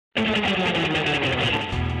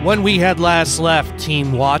When we had last left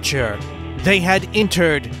Team Watcher, they had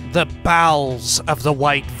entered the bowels of the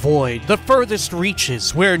White Void, the furthest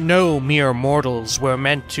reaches where no mere mortals were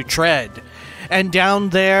meant to tread. And down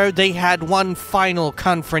there they had one final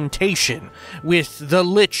confrontation with the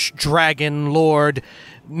Lich Dragon Lord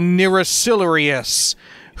Neracilarius,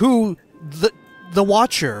 who the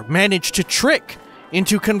Watcher managed to trick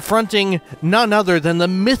into confronting none other than the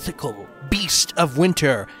mythical Beast of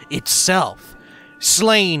Winter itself.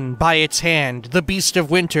 Slain by its hand, the Beast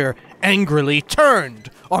of Winter angrily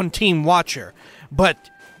turned on Team Watcher,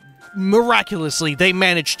 but miraculously they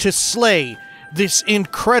managed to slay this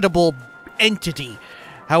incredible entity.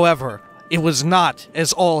 However, it was not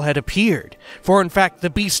as all had appeared, for in fact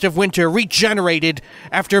the Beast of Winter regenerated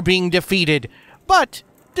after being defeated, but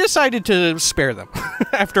decided to spare them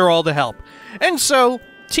after all the help. And so,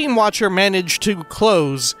 Team Watcher managed to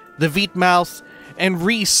close the Veet Mouth and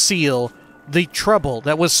reseal the trouble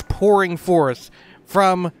that was pouring forth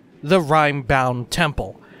from the Rime-bound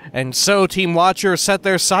temple. And so Team Watcher set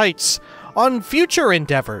their sights on future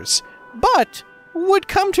endeavors, but would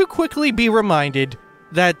come to quickly be reminded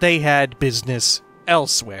that they had business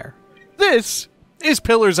elsewhere. This is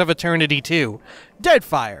Pillars of Eternity 2,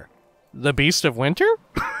 Deadfire, the Beast of Winter?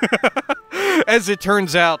 As it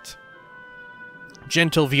turns out,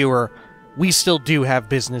 gentle viewer, we still do have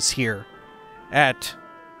business here at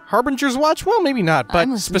Harbinger's Watch? Well, maybe not,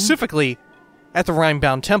 but specifically at the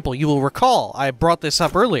Rime-bound temple. You will recall, I brought this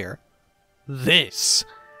up earlier. That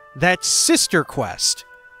sister quest.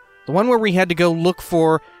 The one where we had to go look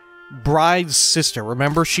for Brythe's sister.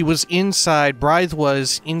 Remember, she was inside, Brythe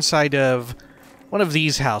was inside of one of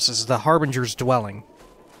these houses, the Harbinger's dwelling,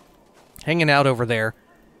 hanging out over there,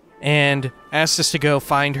 and asked us to go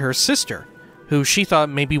find her sister, who she thought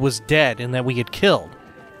maybe was dead and that we had killed.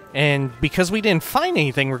 And because we didn't find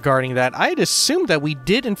anything regarding that, I had assumed that we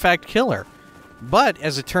did in fact kill her. But,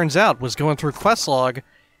 as it turns out, was going through quest log,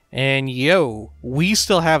 and yo, we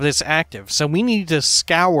still have this active, so we need to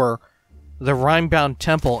scour the Rime-bound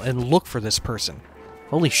temple and look for this person.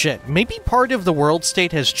 Holy shit, maybe part of the world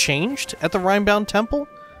state has changed at the Rime-bound temple?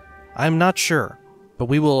 I'm not sure, but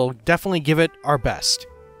we will definitely give it our best.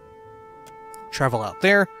 Travel out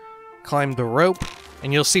there, climb the rope,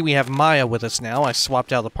 and you'll see we have Maya with us now. I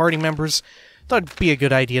swapped out the party members. Thought it'd be a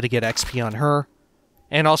good idea to get XP on her.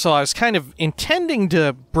 And also, I was kind of intending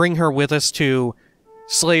to bring her with us to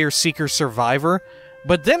Slayer, Seeker, Survivor,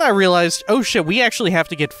 but then I realized, oh shit, we actually have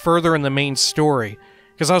to get further in the main story.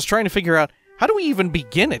 Because I was trying to figure out, how do we even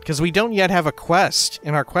begin it? Because we don't yet have a quest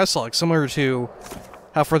in our quest log, similar to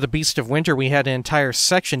how for the Beast of Winter we had an entire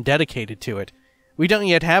section dedicated to it. We don't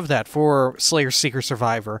yet have that for Slayer, Seeker,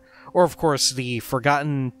 Survivor. Or, of course, the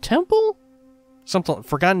Forgotten Temple?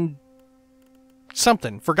 Forgotten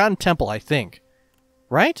Temple, I think.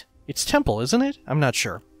 Right? It's Temple, isn't it? I'm not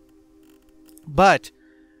sure. But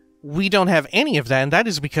we don't have any of that, and that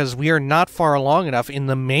is because we are not far along enough in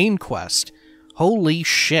the main quest. Holy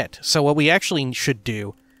shit. So what we actually should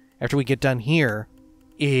do, after we get done here,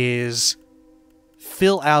 is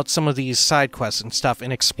fill out some of these side quests and stuff,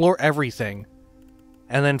 and explore everything,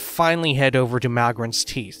 and then finally head over to Malgren's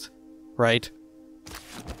Teeth. Right?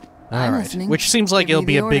 Alright. Which seems like it'll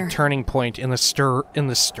be a big turning point in the story,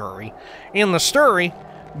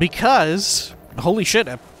 because, holy shit,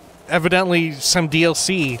 evidently some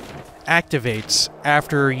DLC activates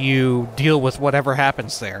after you deal with whatever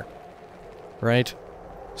happens there. Right?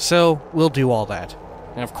 So, we'll do all that.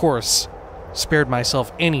 And of course, spared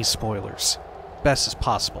myself any spoilers, best as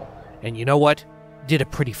possible. And you know what? Did a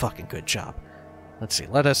pretty fucking good job. Let's see,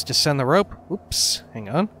 let us descend the rope. Oops, hang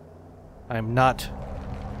on. I'm not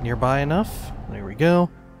nearby enough. There we go.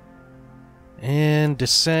 And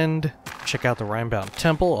descend. Check out the Rime-bound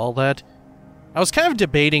temple, all that. I was kind of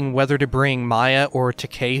debating whether to bring Maya or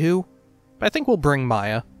Takehu, but I think we'll bring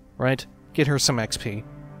Maya, right? Get her some XP.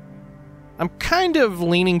 I'm kind of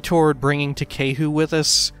leaning toward bringing Takehu with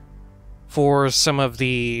us for some of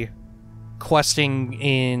the questing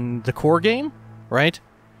in the core game, right?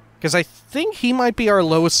 Because I think he might be our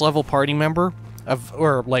lowest level party member of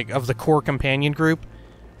the core companion group.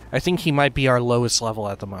 I think he might be our lowest level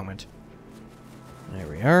at the moment. There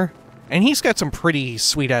we are. And he's got some pretty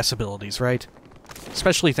sweet-ass abilities, right?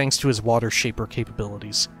 Especially thanks to his water shaper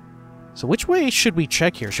capabilities. So which way should we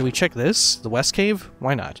check here? Should we check this? The West Cave?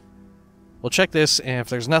 Why not? We'll check this, and if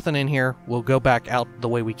there's nothing in here, we'll go back out the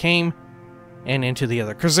way we came, and into the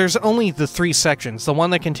other. Because there's only the 3 sections. The one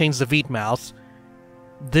that contains the Veet Mouth,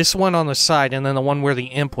 this one on the side, and then the one where the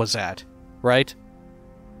imp was at, right?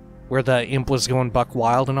 Where the imp was going buck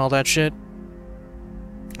wild and all that shit.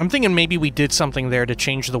 I'm thinking maybe we did something there to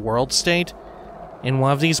change the world state, in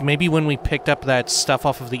one of these. Maybe when we picked up that stuff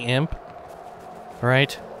off of the imp,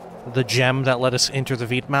 right? The gem that let us enter the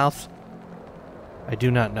Veetmouth. I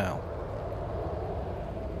do not know.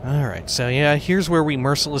 Alright, so yeah, here's where we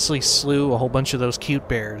mercilessly slew a whole bunch of those cute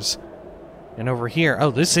bears. And over here,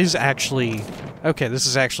 oh, this is actually... Okay, this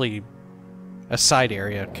is actually a side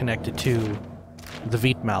area connected to the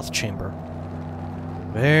Veetmouth chamber.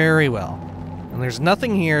 Very well. And there's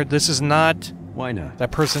nothing here. This is not... Why not?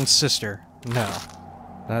 That person's sister. No.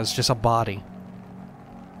 That's just a body.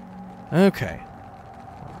 Okay.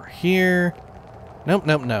 Over here. Nope,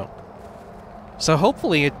 nope, nope. So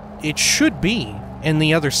hopefully it should be in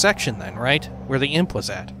the other section then, right? Where the imp was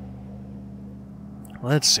at.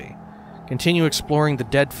 Let's see. Continue exploring the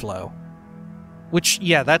dead flow. Which,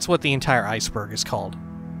 yeah, that's what the entire iceberg is called.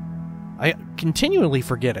 I continually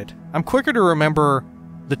forget it. I'm quicker to remember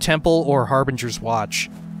the Temple or Harbinger's Watch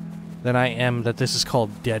than I am that this is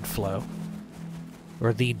called Dead Flow.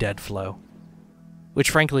 Or the Dead Flow. Which,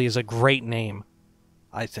 frankly, is a great name,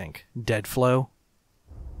 I think. Dead Flow.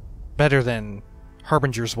 Better than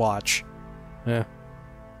Harbinger's Watch. Yeah.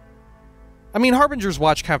 I mean, Harbinger's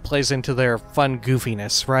Watch kind of plays into their fun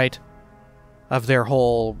goofiness, right? Of their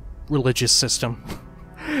whole religious system.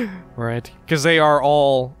 Right? Because they are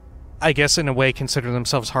all, I guess in a way, consider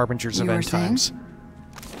themselves harbingers of end times.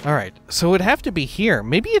 Alright, so it would have to be here.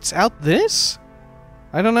 Maybe it's out this?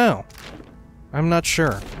 I don't know. I'm not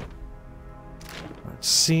sure. Let's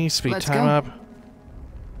see, speed time up.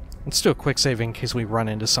 Let's do a quick save in case we run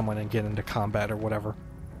into someone and get into combat or whatever.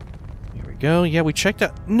 Here we go. Yeah, we checked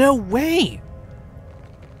out... No way!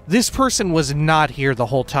 This person was not here the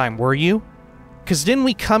whole time, were you? Because didn't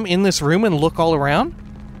we come in this room and look all around?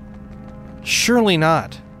 Surely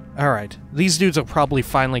not. Alright, these dudes will probably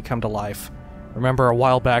finally come to life. Remember a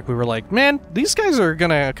while back we were like, man, these guys are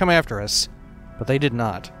gonna come after us. But they did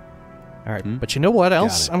not. Alright, but you know what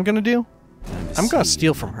else I'm gonna do? I'm gonna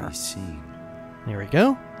steal from her. There we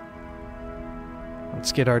go.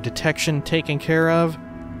 Let's get our detection taken care of.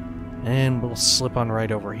 And we'll slip on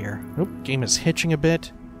right over here. Oop, game is hitching a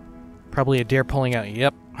bit. Probably a dare pulling out.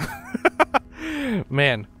 Yep.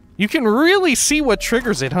 Man, you can really see what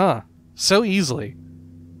triggers it, huh? So easily.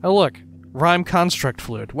 Oh, look. Rhyme construct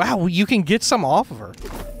fluid. Wow, you can get some off of her.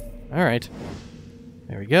 Alright.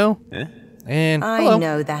 There we go. And hello. I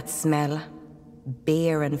know that smell.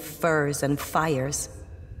 Beer and furs and fires.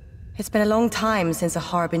 It's been a long time since a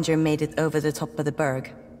harbinger made it over the top of the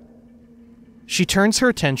berg. She turns her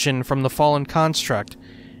attention from the fallen construct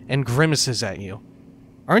and grimaces at you.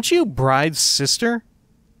 Aren't you Brythe's sister?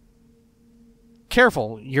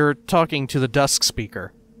 Careful, you're talking to the Dusk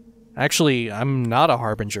Speaker. Actually, I'm not a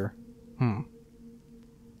harbinger.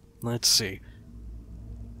 Let's see.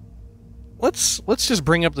 Let's just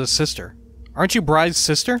bring up the sister. Aren't you Brythe's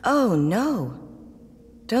sister? Oh, no.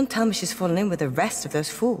 Don't tell me she's fallen in with the rest of those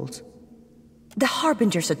fools. The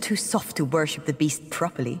harbingers are too soft to worship the beast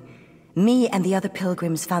properly. Me and the other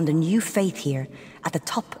pilgrims found a new faith here, at the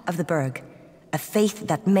top of the berg. A faith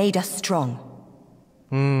that made us strong.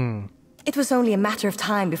 It was only a matter of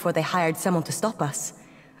time before they hired someone to stop us.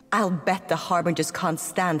 I'll bet the harbingers can't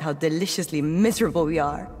stand how deliciously miserable we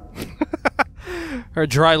are. Her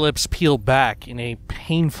dry lips peel back in a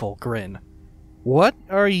painful grin. What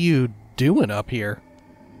are you doing up here?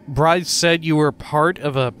 Brythe said you were part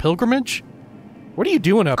of a pilgrimage? What are you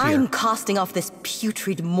doing up here? I'm casting off this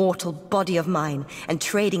putrid mortal body of mine and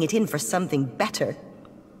trading it in for something better.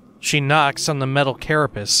 She knocks on the metal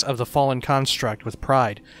carapace of the fallen construct with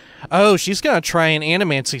pride. Oh, she's gonna try and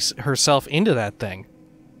animate herself into that thing.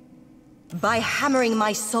 By hammering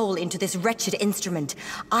my soul into this wretched instrument,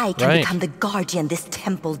 I can become the guardian this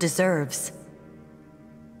temple deserves.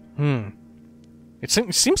 It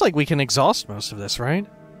seems like we can exhaust most of this, right?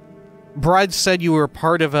 Brythe said you were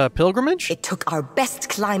part of a pilgrimage? It took our best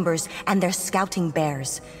climbers and their scouting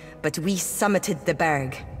bears, but we summited the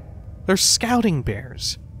berg. They're scouting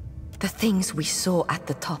bears. The things we saw at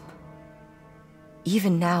the top.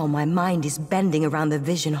 Even now, my mind is bending around the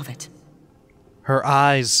vision of it. Her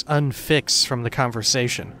eyes unfix from the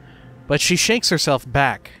conversation, but she shakes herself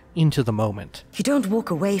back into the moment. You don't walk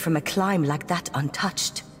away from a climb like that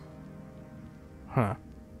untouched. Huh.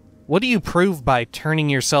 What do you prove by turning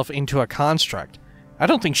yourself into a construct? I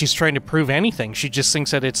don't think she's trying to prove anything. She just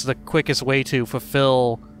thinks that it's the quickest way to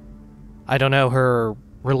fulfill, I don't know, her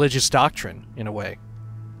religious doctrine, in a way.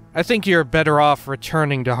 I think you're better off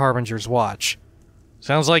returning to Harbinger's Watch.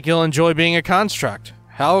 Sounds like you'll enjoy being a construct.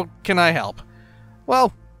 How can I help?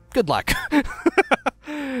 Well, good luck.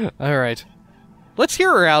 Alright. Let's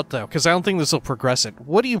hear her out, though, because I don't think this will progress it.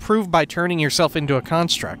 What do you prove by turning yourself into a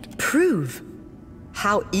construct? Prove?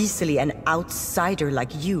 How easily an outsider like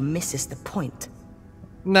you misses the point.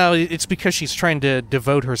 No, it's because she's trying to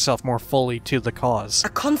devote herself more fully to the cause. A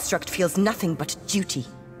construct feels nothing but duty.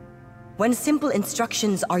 When simple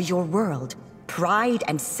instructions are your world, pride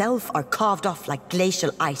and self are carved off like glacial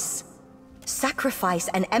ice. Sacrifice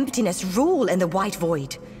and emptiness rule in the white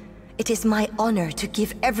void. It is my honor to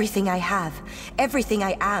give everything I have, everything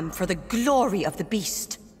I am, for the glory of the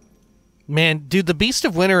beast. Man, dude, the Beast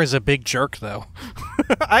of Winter is a big jerk, though.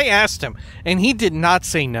 I asked him, and he did not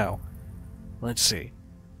say no. Let's see.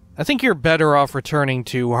 I think you're better off returning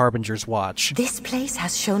to Harbinger's Watch. This place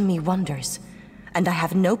has shown me wonders, and I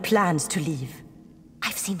have no plans to leave.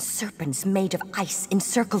 I've seen serpents made of ice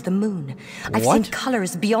encircle the moon. I've seen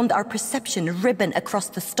colors beyond our perception ribbon across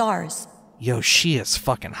the stars. Yo, she is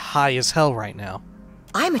fucking high as hell right now.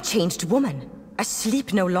 I'm a changed woman. I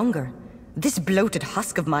sleep no longer. This bloated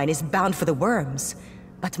husk of mine is bound for the worms,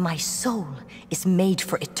 but my soul is made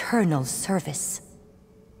for eternal service.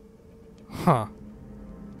 Huh.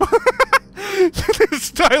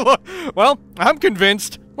 This dialogue. Well, I'm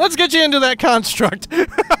convinced. Let's get you into that construct.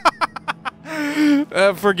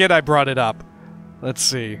 Forget I brought it up. Let's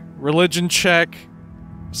see. Religion check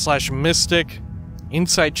 / mystic.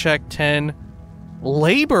 Insight check 10.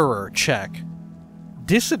 Laborer check.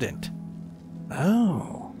 Dissident.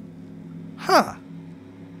 Oh. Huh.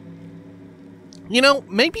 You know,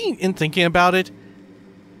 maybe in thinking about it,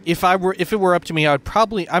 if it were up to me,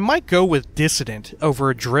 I might go with Dissident over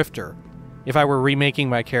a Drifter if I were remaking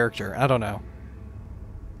my character. I don't know.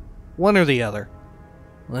 One or the other.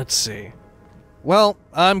 Let's see. Well,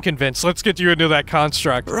 I'm convinced. Let's get you into that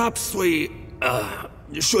construct. Perhaps we,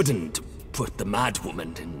 shouldn't put the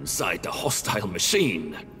madwoman inside the hostile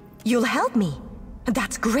machine. You'll help me.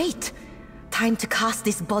 That's great. Time to cast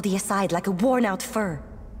this body aside like a worn-out fur.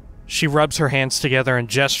 She rubs her hands together and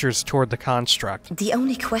gestures toward the construct. The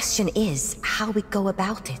only question is how we go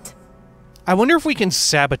about it. I wonder if we can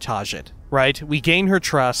sabotage it, right? We gain her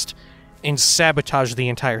trust and sabotage the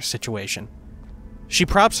entire situation. She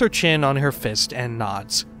props her chin on her fist and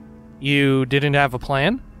nods. You didn't have a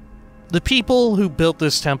plan? The people who built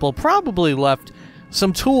this temple probably left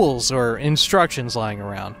some tools or instructions lying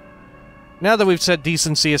around. Now that we've set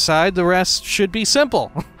decency aside, the rest should be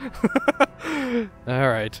simple.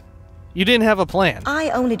 Alright. You didn't have a plan. I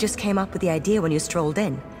only just came up with the idea when you strolled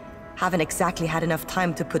in. Haven't exactly had enough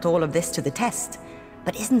time to put all of this to the test.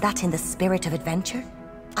 But isn't that in the spirit of adventure?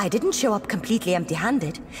 I didn't show up completely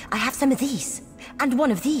empty-handed. I have some of these, and one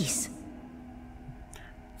of these.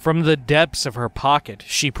 From the depths of her pocket,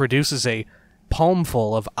 she produces a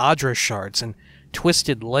palmful of Adra shards and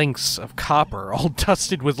twisted lengths of copper, all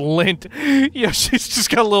dusted with lint. Yeah, she's just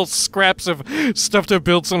got little scraps of stuff to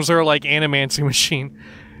build some sort of, like, animancy machine.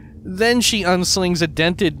 Then she unslings a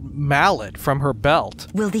dented mallet from her belt.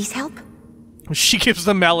 Will these help? She gives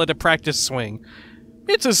the mallet a practice swing.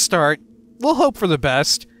 It's a start. We'll hope for the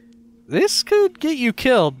best. This could get you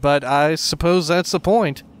killed, but I suppose that's the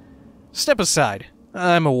point. Step aside.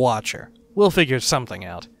 I'm a watcher. We'll figure something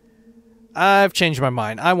out. I've changed my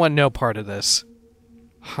mind. I want no part of this.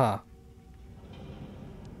 Huh.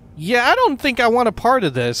 Yeah, I don't think I want a part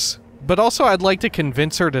of this, but also I'd like to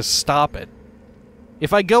convince her to stop it.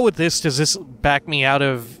 If I go with this, does this back me out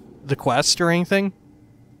of the quest or anything?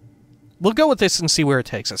 We'll go with this and see where it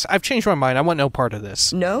takes us. I've changed my mind. I want no part of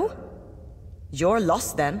this. No? You're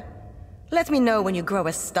lost then. Let me know when you grow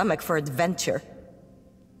a stomach for adventure.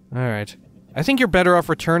 Alright. I think you're better off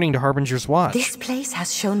returning to Harbinger's Watch. This place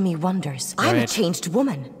has shown me wonders. I'm a changed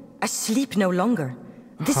woman. I sleep no longer.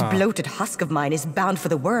 This bloated husk of mine is bound for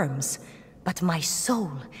the worms, but my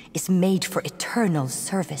soul is made for eternal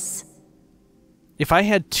service. If I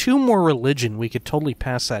had 2 more religion, we could totally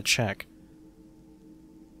pass that check.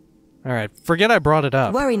 Alright, forget I brought it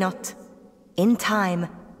up. Worry not. In time,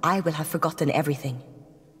 I will have forgotten everything.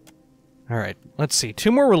 Alright, let's see.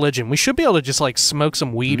 2 more religion. We should be able to just, like, smoke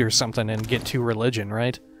some weed or something and get 2 religion,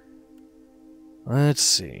 right? Let's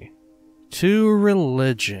see. 2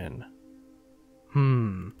 religion.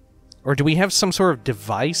 Or do we have some sort of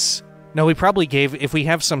device? No, we probably gave... If we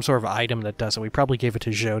have some sort of item that does it, we probably gave it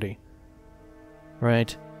to Jody.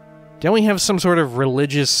 Right. Don't we have some sort of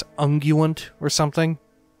religious unguent or something?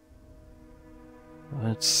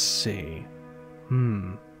 Let's see.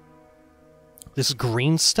 This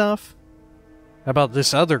green stuff? How about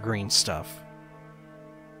this other green stuff?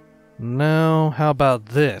 No. How about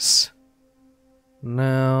this?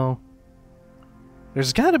 No.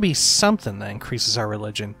 There's gotta be something that increases our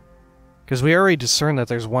religion. Because we already discerned that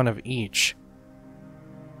there's one of each.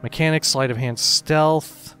 Mechanics, sleight of hand,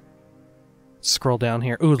 stealth... Scroll down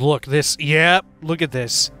here. Ooh, look, this. Yep, look at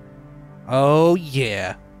this. Oh,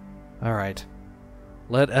 yeah. Alright.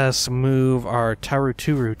 Let us move our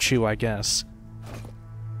Taruturu Chew, I guess.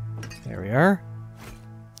 There we are.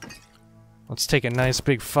 Let's take a nice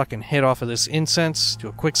big fucking hit off of this incense. Do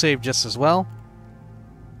a quick save just as well.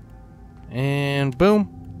 And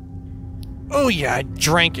boom. Oh yeah, I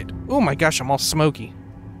drank it. Oh my gosh, I'm all smoky.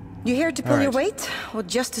 You here to pull your weight, or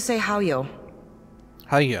just to say how-yo?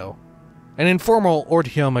 How-yo. An informal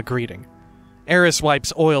Ortioma greeting. Eris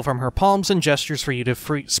wipes oil from her palms and gestures for you to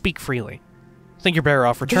speak freely. Think you're better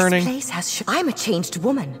off returning. This place has I'm a changed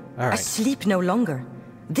woman. All right. I sleep no longer.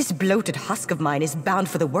 This bloated husk of mine is bound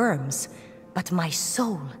for the worms. But my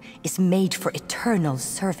soul is made for eternal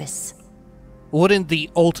service. Wouldn't the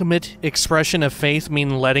ultimate expression of faith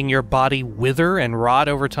mean letting your body wither and rot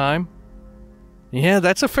over time? Yeah,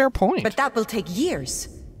 that's a fair point. But that will take years.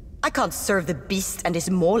 I can't serve the beast and is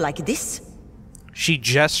more like this. She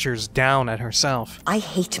gestures down at herself. I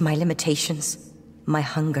hate my limitations, my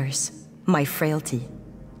hungers, my frailty.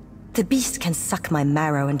 The beast can suck my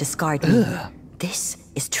marrow and discard me. This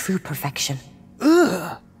is true perfection.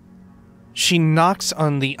 Ugh. She knocks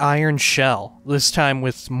on the iron shell, this time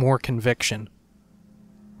with more conviction.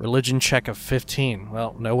 Religion check of 15.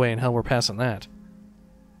 Well, no way in hell we're passing that.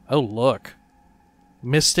 Oh, look.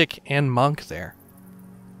 Mystic and monk there.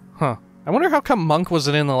 Huh. I wonder how come monk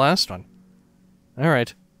wasn't in the last one.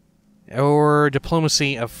 Alright. Or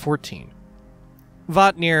diplomacy of 14.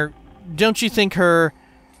 Vatnir, don't you think her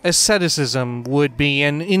asceticism would be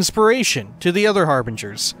an inspiration to the other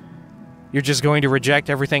harbingers? You're just going to reject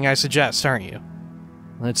everything I suggest, aren't you?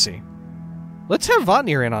 Let's see. Let's have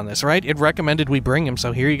Vatnir in on this, right? It recommended we bring him,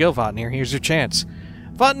 so here you go, Vatnir. Here's your chance.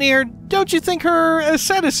 Vatnir, don't you think her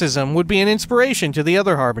asceticism would be an inspiration to the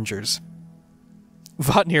other harbingers?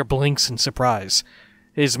 Vatnir blinks in surprise.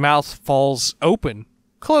 His mouth falls open,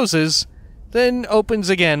 closes, then opens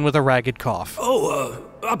again with a ragged cough. Oh,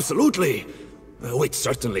 absolutely. We'd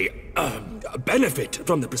certainly benefit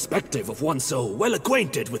from the perspective of one so well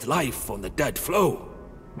acquainted with life on the dead flow.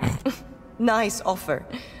 Nice offer.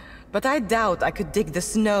 But I doubt I could dig the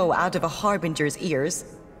snow out of a harbinger's ears.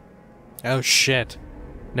 Oh shit.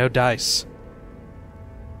 No dice.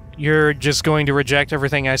 You're just going to reject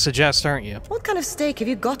everything I suggest, aren't you? What kind of stake have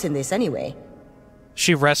you got in this anyway?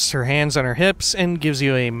 She rests her hands on her hips and gives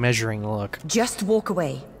you a measuring look. Just walk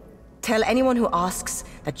away. Tell anyone who asks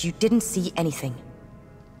that you didn't see anything.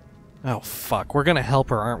 Oh, fuck. We're gonna help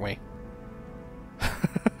her, aren't we?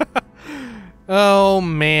 Oh,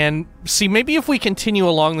 man. See, maybe if we continue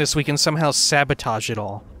along this, we can somehow sabotage it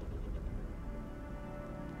all.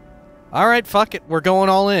 Alright, fuck it. We're going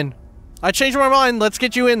all in. I changed my mind. Let's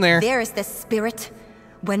get you in there. There is the spirit.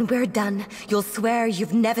 When we're done, you'll swear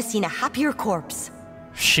you've never seen a happier corpse.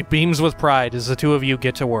 She beams with pride as the two of you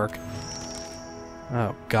get to work.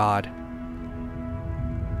 Oh, God.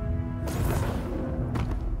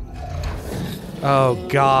 Oh,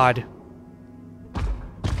 God.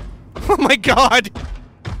 Oh, my God!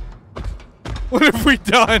 What have we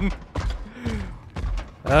done?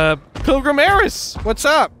 Pilgrim Eris, what's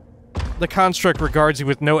up? The construct regards you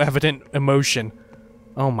with no evident emotion.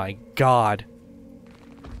 Oh, my God.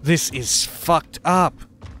 This is fucked up.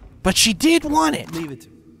 But she did want it. Leave it to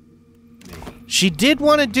me. She did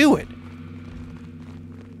want to do it.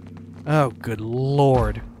 Oh, good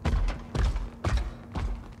lord.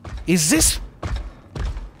 Is this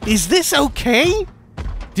okay?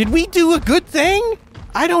 Did we do a good thing?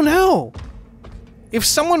 I don't know. If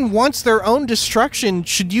someone wants their own destruction,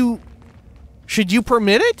 should you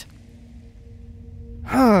permit it?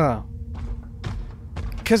 Huh.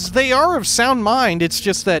 Because they are of sound mind, it's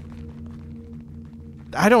just that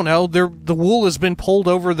I don't know, the wool has been pulled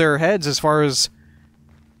over their heads as far as...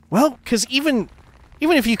 Well, because even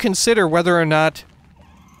if you consider whether or not...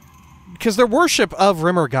 Because their worship of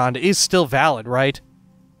Rimmergond is still valid, right?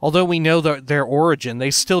 Although we know their origin,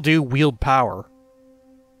 they still do wield power.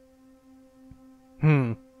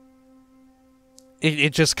 It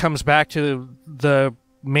just comes back to the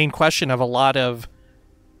main question of a lot of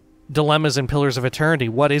dilemmas in Pillars of Eternity.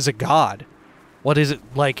 What is a god? What is it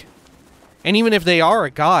like... And even if they are a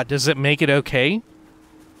god, does it make it okay?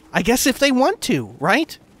 I guess if they want to,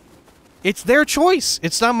 right? It's their choice.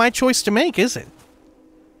 It's not my choice to make, is it?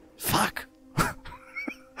 Fuck.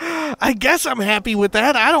 I guess I'm happy with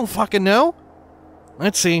that. I don't fucking know.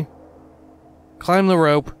 Let's see. Climb the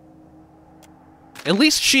rope. At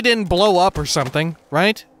least she didn't blow up or something,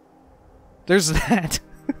 right? There's that.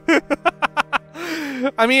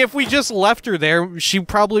 I mean, if we just left her there, she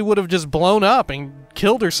probably would have just blown up and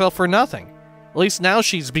killed herself for nothing. At least now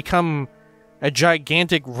she's become a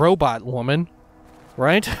gigantic robot woman,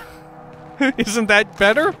 right? Isn't that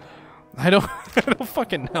better? I don't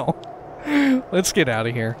fucking know. Let's get out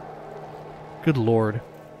of here. Good lord.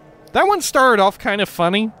 That one started off kind of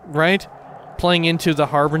funny, right? Playing into the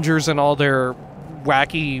Harbingers and all their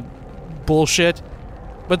wacky bullshit.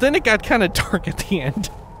 But then it got kind of dark at the end.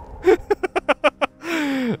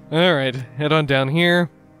 Alright, head on down here.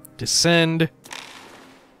 Descend.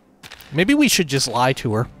 Maybe we should just lie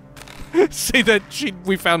to her. Say that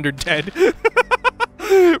we found her dead.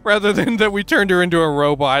 Rather than that we turned her into a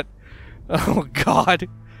robot. Oh god.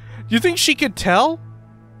 Do you think she could tell?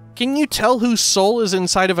 Can you tell whose soul is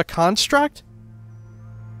inside of a construct?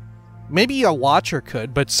 Maybe a watcher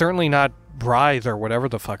could, but certainly not Brythe or whatever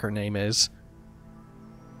the fuck her name is.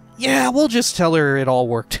 Yeah, we'll just tell her it all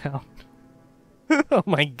worked out. Oh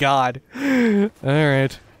my god.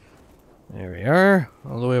 Alright. There we are.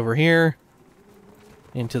 All the way over here.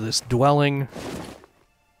 Into this dwelling.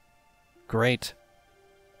 Great.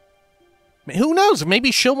 Who knows?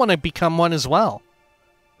 Maybe she'll want to become one as well.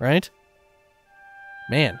 Right?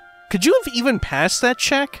 Man. Could you have even passed that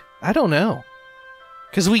check? I don't know.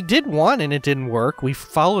 Because we did one and it didn't work. We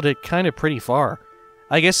followed it kind of pretty far.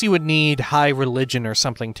 I guess you would need high religion or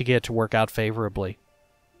something to get it to work out favorably.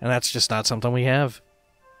 And that's just not something we have.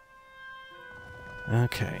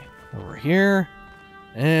 Okay. Over here.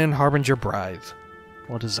 And Harbinger Brythe.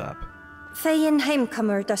 What is up? Thayin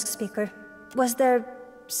Heimcomer, Dusk Speaker. Was there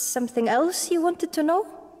something else you wanted to know?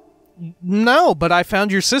 No, but I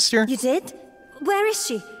found your sister. You did? Where is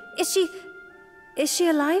she? Is she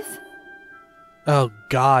alive? Oh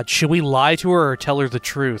god, should we lie to her or tell her the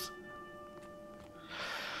truth?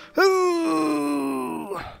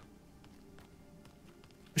 Ooh.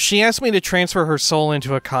 She asked me to transfer her soul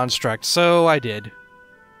into a construct, so I did.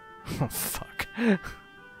 Oh, fuck.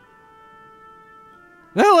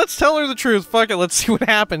 No, let's tell her the truth. Fuck it, let's see what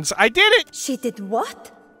happens. I did it! She did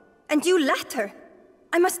what? And you let her?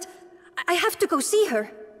 I have to go see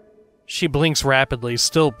her. She blinks rapidly,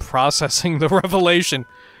 still processing the revelation.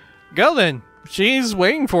 Go then. She's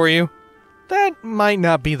waiting for you. That might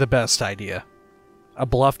not be the best idea. A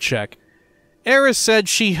bluff check. Eris said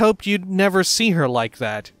she hoped you'd never see her like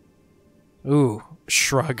that. Ooh,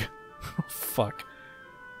 shrug. Fuck.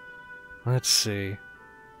 Let's see.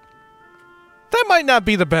 That might not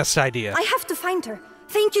be the best idea. I have to find her.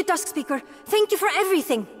 Thank you, Dusk Speaker. Thank you for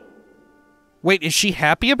everything. Wait, is she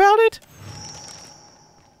happy about it?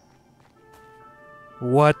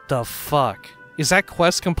 What the fuck? Is that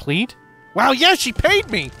quest complete? Wow, yeah, she paid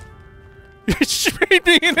me! She paid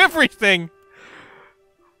me and everything!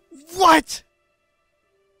 What?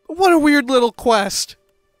 What a weird little quest.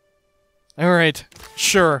 Alright,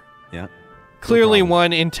 sure. Yeah. Clearly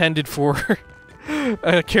one intended for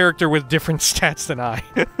a character with different stats than I.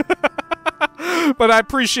 But I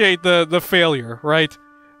appreciate the failure, right?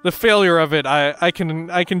 The failure of it, I can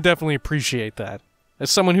definitely appreciate that. As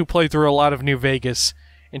someone who played through a lot of New Vegas,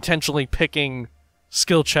 intentionally picking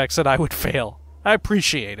skill checks that I would fail. I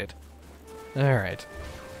appreciate it. Alright.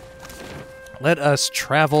 Let us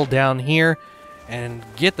travel down here and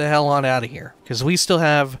get the hell on out of here. Because we still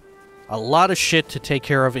have a lot of shit to take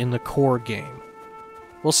care of in the core game.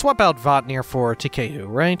 We'll swap out Vatnir for Tikehu,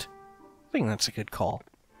 right? I think that's a good call.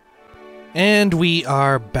 And we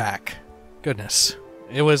are back. Goodness.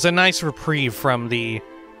 It was a nice reprieve from the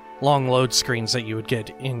long load screens that you would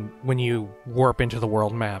get in when you warp into the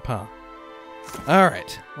world map, huh?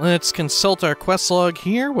 Alright, let's consult our quest log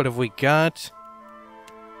here. What have we got?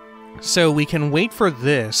 So we can wait for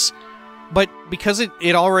this, but because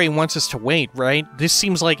it already wants us to wait, right? This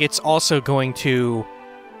seems like it's also going to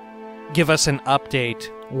give us an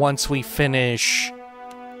update once we finish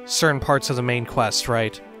certain parts of the main quest,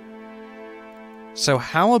 right? So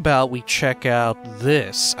how about we check out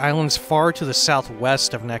this? Islands far to the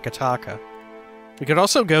southwest of Nekataka. We could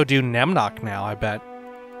also go do Nemnok now, I bet.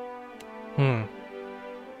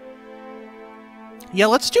 Yeah,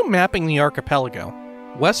 let's do mapping the archipelago.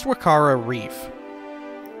 West Wakara Reef.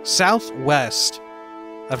 Southwest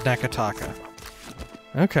of Nekataka.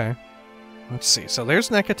 Okay. Let's see. So there's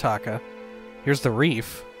Nekataka. Here's the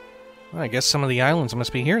reef. Well, I guess some of the islands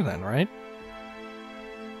must be here then, right?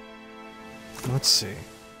 Let's see.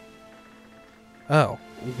 Oh.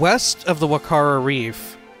 West of the Wakara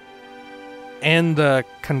Reef and the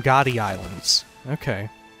Kangadi Islands. Okay.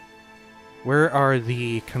 Where are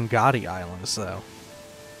the Kangadi Islands, though?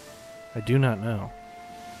 I do not know.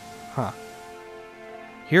 Huh.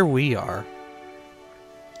 Here we are.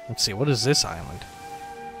 Let's see, what is this island?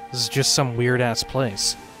 This is just some weird-ass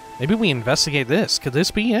place. Maybe we investigate this. Could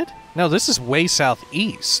this be it? No, this is way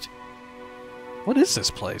southeast. What is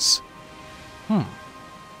this place?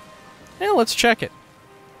 Yeah, let's check it.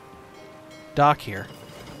 Dock here.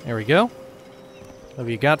 There we go. What have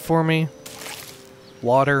you got for me?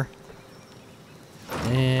 Water.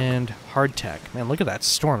 And hardtack. Man, look at that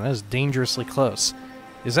storm. That is dangerously close.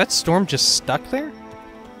 Is that storm just stuck there?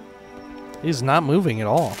 It is not moving at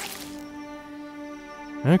all.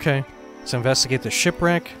 Okay. Let's investigate the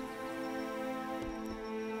shipwreck.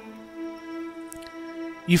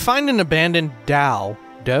 You find an abandoned dhow,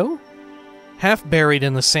 half buried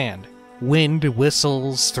in the sand. Wind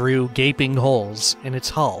whistles through gaping holes in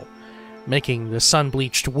its hull, making the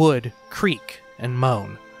sun-bleached wood creak and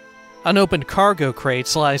moan. Unopened cargo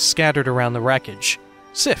crates lie scattered around the wreckage.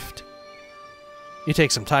 Sift. You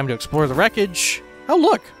take some time to explore the wreckage. Oh,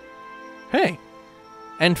 look! Hey.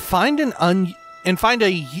 And find an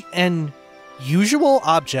unusual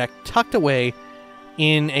object tucked away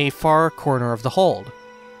in a far corner of the hold.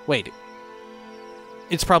 Wait.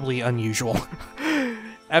 It's probably unusual.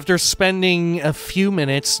 After spending a few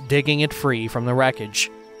minutes digging it free from the wreckage,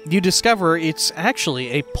 you discover it's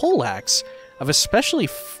actually a poleaxe of especially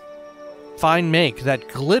fine make that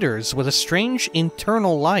glitters with a strange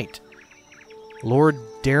internal light. Lord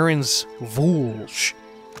Darren's Voulge.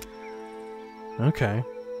 Okay.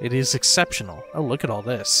 It is exceptional. Oh, look at all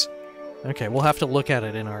this. Okay, we'll have to look at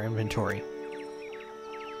it in our inventory.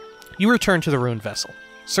 You return to the ruined vessel.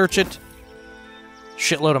 Search it.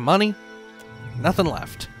 Shitload of money. Nothing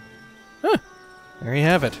left. Huh. There you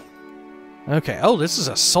have it. Okay. Oh, this is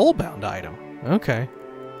a soulbound item. Okay.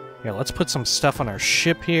 Yeah, let's put some stuff on our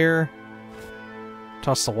ship here.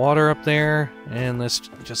 Toss the water up there. And this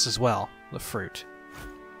just as well. The fruit.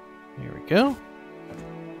 Here we go.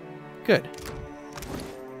 Good.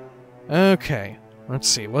 Okay. Let's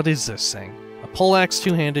see. What is this thing? A poleaxe,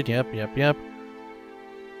 two-handed. Yep.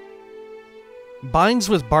 Binds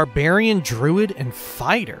with barbarian, druid, and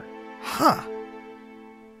fighter. Huh.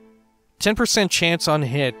 10% chance on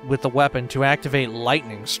hit with the weapon to activate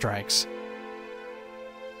lightning strikes.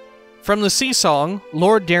 From the Sea Song,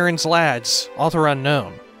 Lord Darren's Lads, author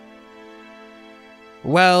unknown.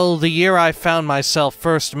 Well, the year I found myself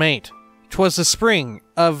first mate, 'twas the spring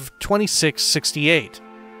of 2668.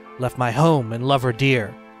 Left my home and lover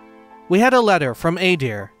dear. We had a letter from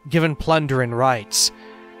Adir, given plunder and rights.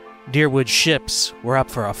 Deerwood ships were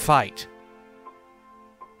up for a fight.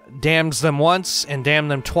 Damns them once and damn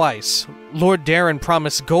them twice. Lord Darren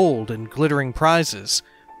promised gold and glittering prizes.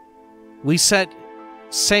 We set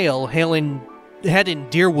sail, heading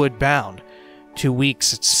Deerwood bound. 2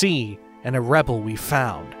 weeks at sea, and a rebel we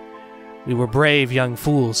found. We were brave young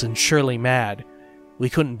fools and surely mad. We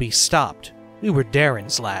couldn't be stopped. We were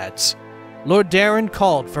Darren's lads. Lord Darren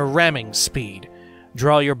called for ramming speed.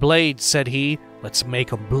 Draw your blades, said he, let's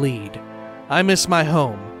make 'em bleed. I miss my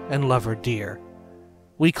home and lover dear.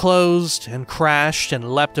 We closed and crashed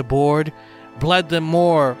and leapt aboard, bled them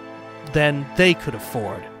more than they could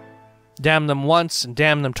afford. Damn them once and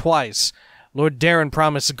damn them twice. Lord Darren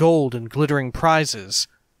promised gold and glittering prizes.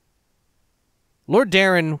 Lord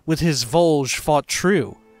Darren with his Voulge fought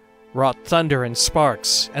true, wrought thunder and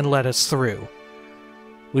sparks, and led us through.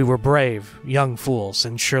 We were brave, young fools,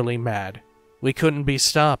 and surely mad. We couldn't be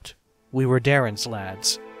stopped. We were Darren's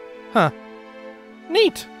lads. Huh.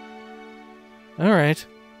 Neat. Alright.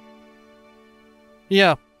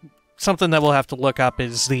 Yeah, something that we'll have to look up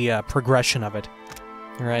is the progression of it.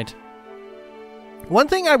 Alright. One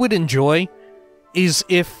thing I would enjoy is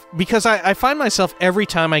if, because I find myself every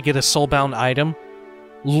time I get a soulbound item,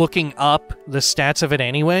 looking up the stats of it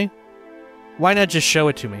anyway. Why not just show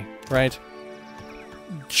it to me, right?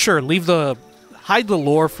 Sure, hide the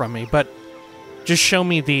lore from me, but just show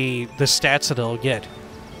me the stats that it'll get,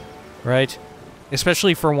 right?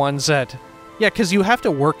 Especially for ones that, yeah, because you have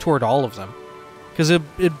to work toward all of them. Because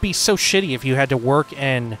it'd be so shitty if you had to work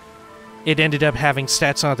and it ended up having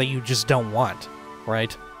stats on it that you just don't want,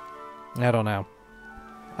 right? I don't know.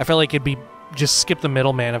 I feel like it'd be just skip the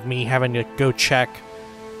middleman of me having to go check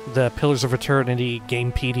the Pillars of Eternity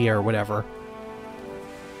Gamepedia or whatever.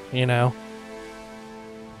 You know?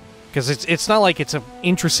 Because it's not like it's an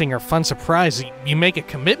interesting or fun surprise. You make a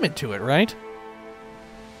commitment to it, right?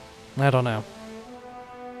 I don't know.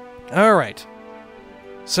 Alright.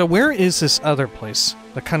 So where is this other place?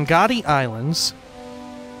 The Kangati Islands.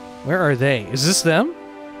 Where are they? Is this them?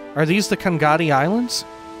 Are these the Kangati Islands?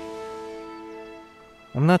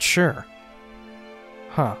 I'm not sure.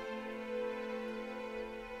 Huh.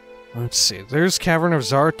 Let's see. There's Cavern of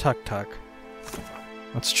Zar-Tuk-Tuk.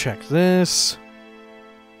 Let's check this.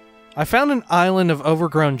 I found an island of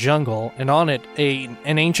overgrown jungle, and on it, an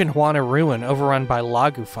ancient Huana ruin overrun by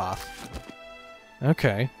Lagufa.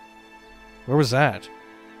 Okay. Where was that?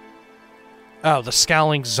 Oh, the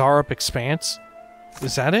Scowling Zarup Expanse?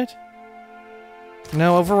 Is that it?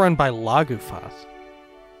 No, overrun by Lagufath.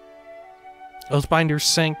 Oathbinder's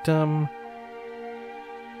Sanctum.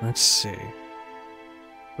 Let's see.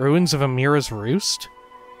 Ruins of Amira's Roost?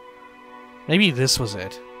 Maybe this was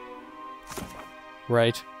it.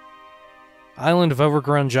 Right. Island of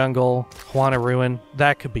Overgrown Jungle, Juana Ruin.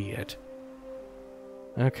 That could be it.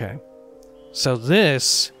 Okay. So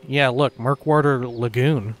this... Yeah, look, Murkwater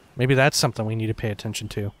Lagoon. Maybe that's something we need to pay attention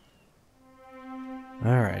to.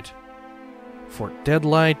 Alright. Fort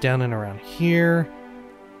Deadlight, down and around here.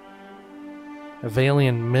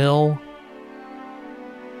 Avalian Mill.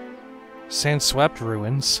 Sandswept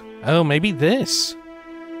Ruins. Oh, maybe this.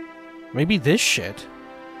 Maybe this shit.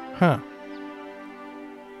 Huh.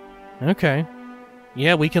 Okay.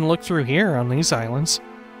 Yeah, we can look through here on these islands.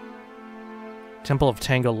 Temple of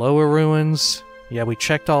Tangaloa Ruins. Yeah, we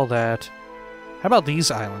checked all that. How about these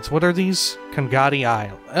islands? What are these? Kangadi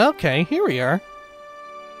Isle. Okay, here we are.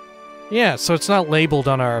 Yeah, so it's not labeled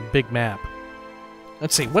on our big map.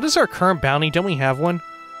 Let's see, what is our current bounty? Don't we have one?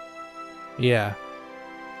 Yeah.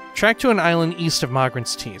 Track to an island east of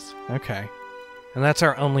Mogren's Teeth. Okay. And that's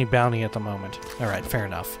our only bounty at the moment. Alright, fair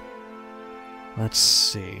enough. Let's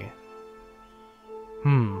see.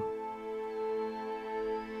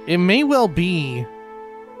 It may well be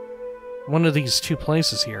one of these two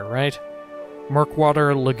places here, right?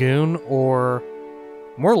 Murkwater Lagoon, or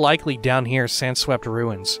more likely down here, Sandswept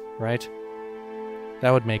Ruins, right? That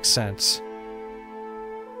would make sense.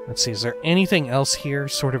 Let's see, is there anything else here,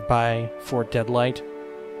 sort of by Fort Deadlight,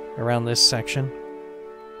 around this section,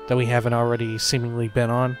 that we haven't already seemingly been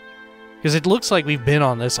on? Because it looks like we've been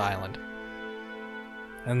on this island.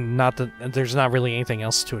 And not that there's not really anything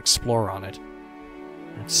else to explore on it.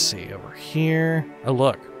 Let's see, over here. Oh,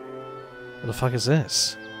 look. What the fuck is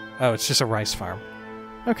this? Oh, it's just a rice farm.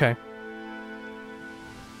 Okay.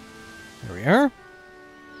 There we are.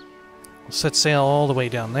 We'll set sail all the way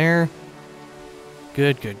down there.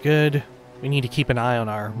 Good, good, good. We need to keep an eye on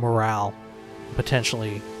our morale.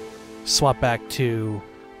 Potentially swap back to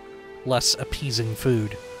less appeasing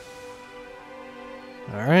food.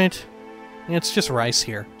 Alright. It's just rice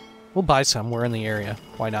here. We'll buy some. We're in the area.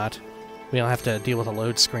 Why not? We don't have to deal with a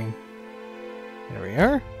load screen. There we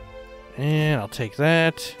are. And I'll take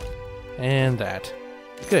that. And that.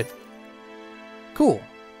 Good. Cool.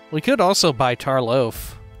 We could also buy tar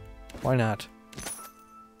loaf. Why not?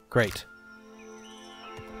 Great.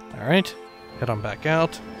 Alright. Head on back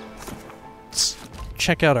out. Let's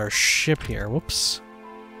check out our ship here. Whoops.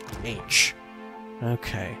 H.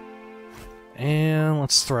 Okay. And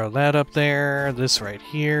let's throw that up there. This right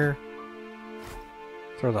here.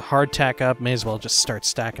 Throw the hardtack up. May as well just start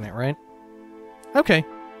stacking it, right? Okay.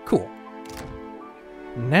 Cool.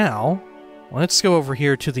 Now, let's go over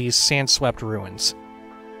here to these Sandswept Ruins.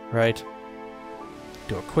 Right?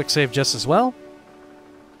 Do a quick save just as well.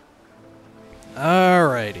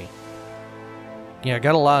 Alrighty. Yeah,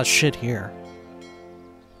 got a lot of shit here.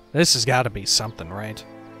 This has got to be something, right?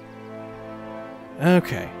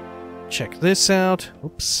 Okay. Check this out.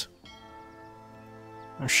 Oops.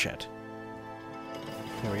 Oh, shit.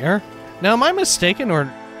 There we are. Now, am I mistaken,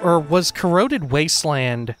 or was Corroded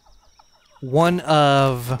Wasteland one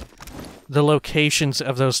of the locations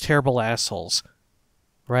of those terrible assholes?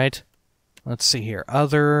 Right? Let's see here.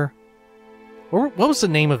 Other... What was the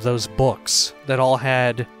name of those books that all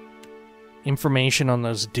had information on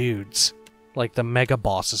those dudes? Like the mega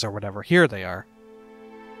bosses or whatever. Here they are.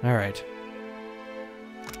 Alright.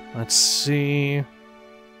 Let's see...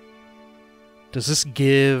 Does this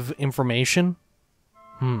give information?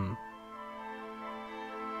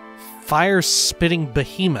 Fire-spitting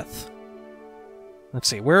behemoth. Let's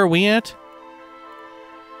see, where are we at?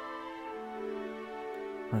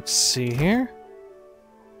 Let's see here.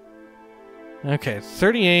 Okay,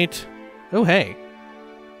 38. Oh, hey.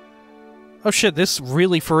 Oh, shit, this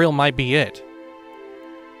really, for real, might be it.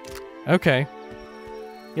 Okay.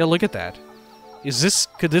 Yeah, look at that.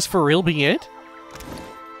 Could this for real be it?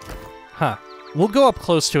 Huh. We'll go up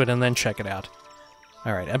close to it and then check it out.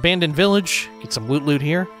 Alright, abandoned village. Get some loot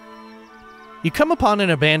here. You come upon an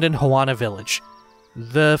abandoned Juana village.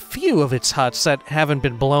 The few of its huts that haven't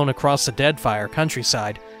been blown across the Deadfire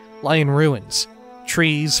countryside lie in ruins.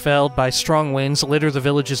 Trees felled by strong winds litter the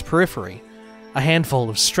village's periphery. A handful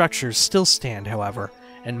of structures still stand, however,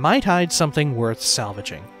 and might hide something worth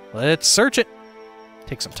salvaging. Let's search it.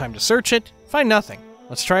 Take some time to search it. Find nothing.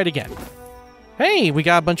 Let's try it again. Hey, we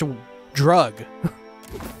got a bunch of drug.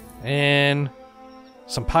 And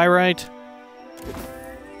some pyrite.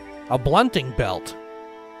 A blunting belt.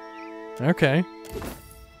 Okay.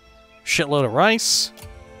 Shitload of rice.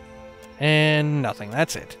 And nothing.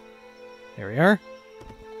 That's it. There we are.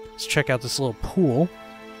 Let's check out this little pool.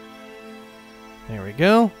 There we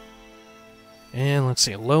go. And let's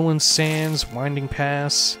see, Lowland Sands, Winding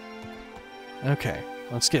Pass. Okay,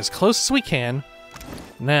 let's get as close as we can.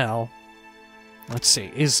 Now, let's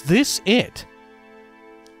see, is this it?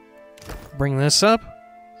 Bring this up.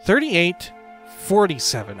 38,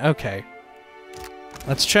 47, okay.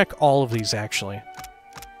 Let's check all of these, actually.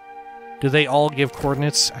 Do they all give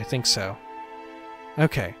coordinates? I think so.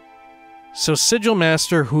 Okay. So, Sigil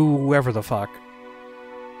Master, whoever the fuck.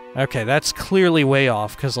 Okay, that's clearly way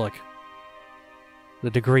off, because, look. The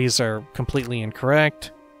degrees are completely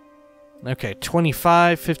incorrect. Okay,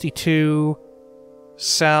 25, 52,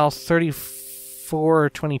 south,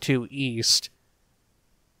 34, 22, east.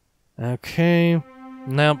 Okay.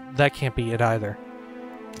 Nope, that can't be it either.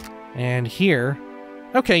 And here...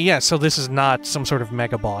 Okay, yeah, so this is not some sort of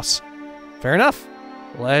mega boss. Fair enough.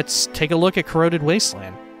 Let's take a look at Corroded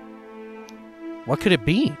Wasteland. What could it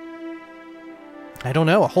be? I don't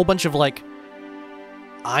know, a whole bunch of, like,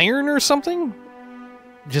 iron or something?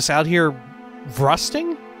 Just out here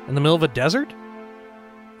rusting in the middle of a desert?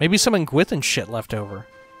 Maybe some Ingwithan shit left over.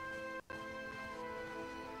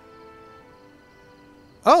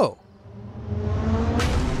 Oh!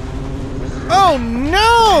 Oh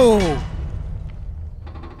no!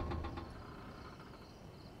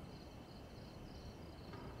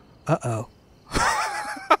 Uh-oh.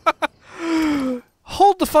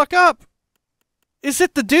 Hold the fuck up! Is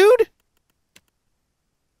it the dude?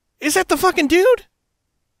 Is that the fucking dude?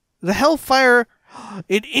 The Hellfire...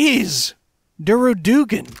 It is!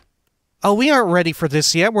 Durodugan. Oh, we aren't ready for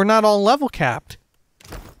this yet. We're not all level capped.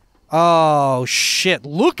 Oh, shit.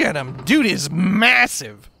 Look at him. Dude is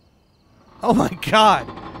massive. Oh my god.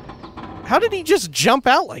 How did he just jump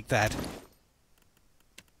out like that?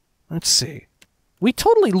 Let's see. We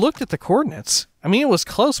totally looked at the coordinates. I mean, it was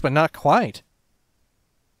close, but not quite.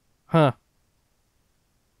 Huh.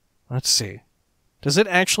 Let's see. Does it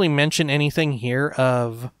actually mention anything here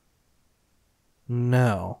of...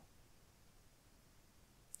 No.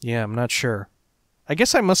 Yeah, I'm not sure. I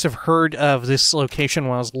guess I must have heard of this location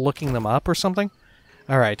when I was looking them up or something.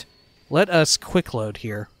 Alright. Let us quick load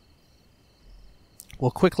here.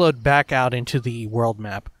 We'll quick load back out into the world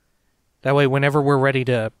map. That way, whenever we're ready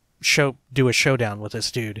to do a showdown with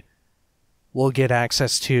this dude, we'll get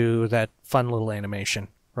access to that fun little animation,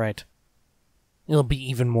 right? It'll be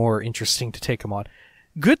even more interesting to take him on.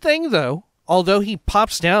 Good thing, though, although he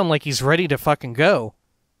pops down like he's ready to fucking go,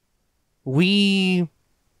 we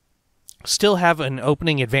still have an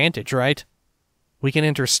opening advantage, right? We can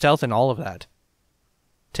enter stealth and all of that.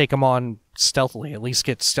 Take him on stealthily, at least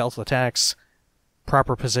get stealth attacks,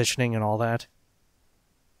 proper positioning and all that.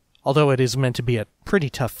 Although it is meant to be a pretty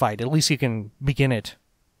tough fight, at least you can begin it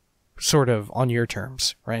sort of on your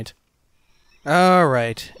terms, right?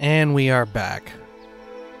 Alright, and we are back.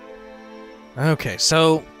 Okay,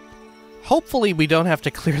 so hopefully we don't have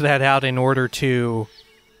to clear that out in order to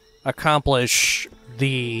accomplish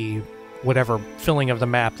the whatever filling of the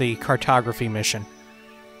map, the cartography mission,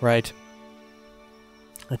 right?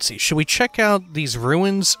 Let's see, should we check out these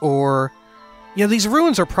ruins or... Yeah, these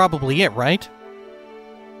ruins are probably it, right?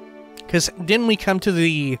 Because didn't we come to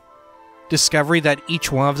the discovery that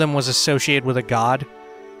each one of them was associated with a god?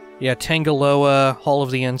 Yeah, Tangaloa, Hall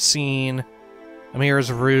of the Unseen,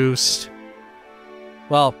 Amir's Roost.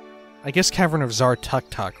 Well, I guess Cavern of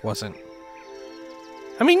Zartuktuk wasn't.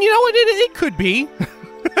 I mean, you know what? It could be.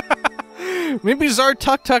 Maybe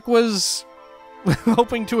Zartuktuk was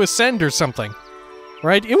hoping to ascend or something.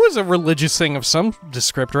 Right? It was a religious thing of some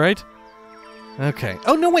descript, right? Okay.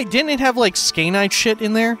 Oh, no, wait. Didn't it have, like, Skainite shit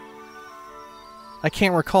in there? I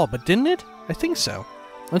can't recall, but didn't it? I think so.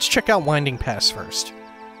 Let's check out Winding Pass first.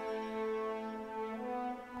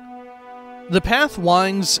 The path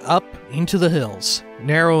winds up into the hills,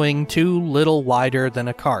 narrowing too little wider than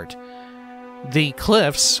a cart. The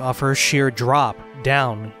cliffs offer a sheer drop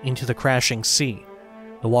down into the crashing sea,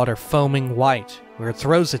 the water foaming white where it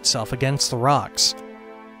throws itself against the rocks.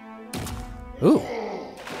 Ooh.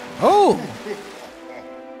 Oh!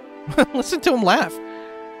 Listen to him laugh.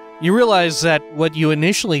 You realize that what you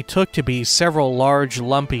initially took to be several large,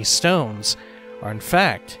 lumpy stones are in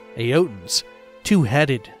fact Aotans,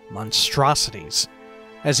 two-headed monstrosities.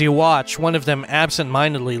 As you watch, one of them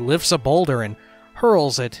absent-mindedly lifts a boulder and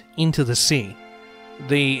hurls it into the sea.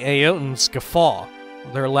 The Aotans guffaw,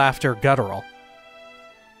 their laughter guttural.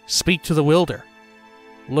 Speak to the Wilder.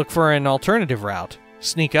 Look for an alternative route.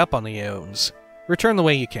 Sneak up on the Aotans. Return the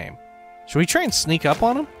way you came. Should we try and sneak up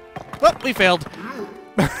on them? Oh, we failed.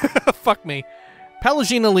 Fuck me.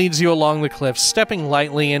 Palagina leads you along the cliffs, stepping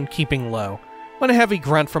lightly and keeping low, when a heavy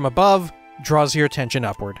grunt from above draws your attention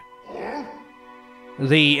upward.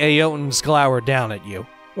 The Aeotans glower down at you,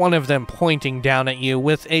 one of them pointing down at you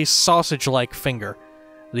with a sausage-like finger.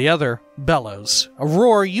 The other bellows. A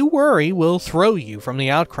roar you worry will throw you from the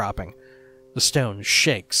outcropping. The stone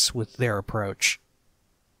shakes with their approach.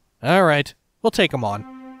 Alright, we'll take them on.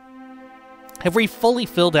 Have we fully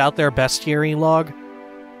filled out their bestiary log?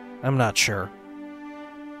 I'm not sure.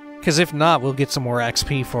 Because if not, we'll get some more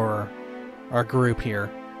XP for our group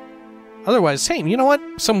here. Otherwise, hey, you know what?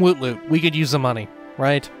 Some woot loot. We could use the money,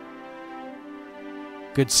 right?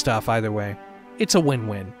 Good stuff either way. It's a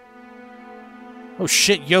win-win. Oh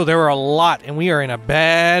shit, yo, there are a lot, and we are in a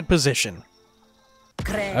bad position.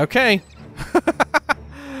 Okay.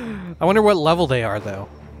 I wonder what level they are, though.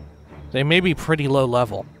 They may be pretty low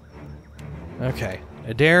level. Okay,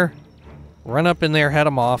 Adair, run up in there, head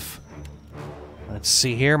them off. Let's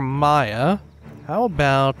see here, Maya. How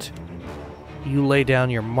about you lay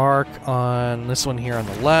down your mark on this one here on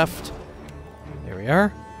the left? There we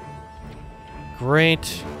are.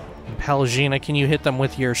 Great. And Palagina, can you hit them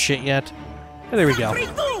with your shit yet? Oh, there we go.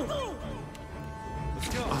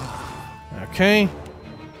 Okay.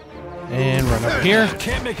 And run up here.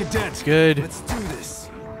 Can't make a dent. Good. Let's do this.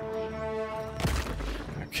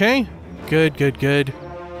 Okay. Good, good, good.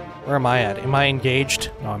 Where am I at? Am I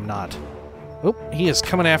engaged? No, I'm not. Oh, he is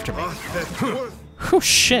coming after me. Oh,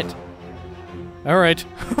 shit. Alright.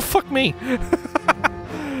 Fuck me.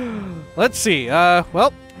 Let's see.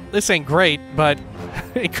 Well, this ain't great, but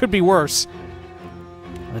it could be worse.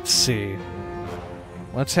 Let's see.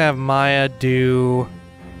 Let's have Maya do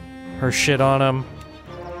her shit on him.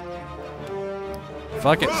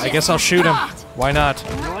 Fuck it. I guess I'll shoot him. Why not?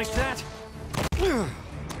 You like that?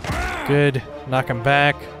 Good. Knock him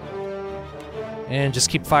back. And just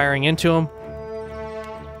keep firing into him.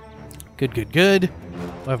 Good, good, good.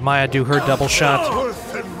 We'll have Maya do her double shot.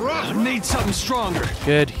 I need something stronger.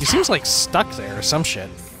 Good. He seems like stuck there or some shit.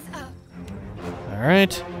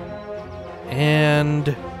 Alright.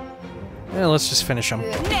 And... yeah, let's just finish him.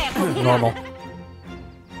 Normal.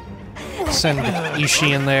 Send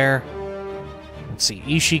Ishii in there. Let's see.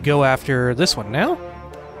 Ishii go after this one now.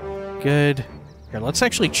 Good. Here, let's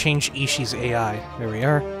actually change Ishii's AI. There we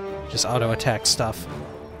are. Just auto-attack stuff.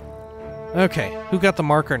 Okay, who got the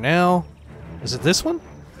marker now? Is it this one?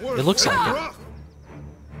 It looks like it.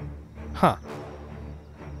 Huh.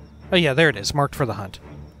 Oh yeah, there it is. Marked for the hunt.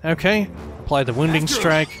 Okay. Apply the wounding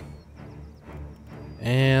strike.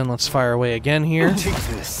 And let's fire away again here. Take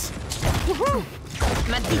this.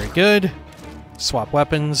 Very good. Swap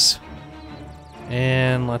weapons.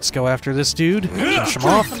 And let's go after this dude. Finish him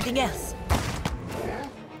off.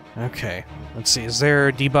 Okay. Let's see. Is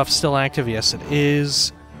their debuff still active? Yes, it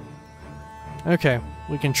is. Okay.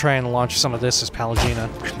 We can try and launch some of this as Palagina.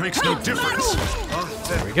 It makes no difference.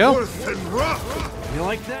 There we go. You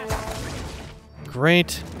like that?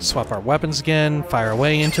 Great. Swap our weapons again. Fire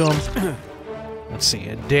away into him. Let's see.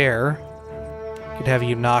 Adair. Could have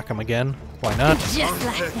you knock him again. Why not? Just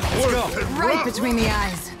like that. Let's go. Right between the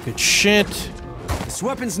eyes. Good shit. This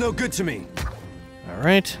weapon's no good to me.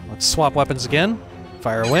 Alright. Let's swap weapons again.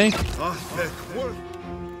 Fire away.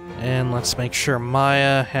 And let's make sure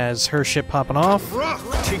Maya has her shit popping off.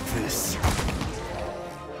 Take this.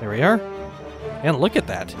 There we are. And look at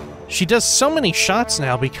that. She does so many shots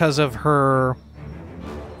now because of her...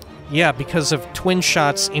 yeah, because of twin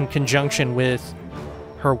shots in conjunction with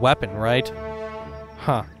her weapon, right?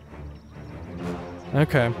 Huh.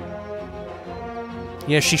 Okay.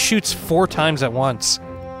 Yeah, she shoots 4 times at once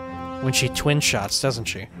when she twin shots, doesn't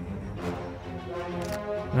she?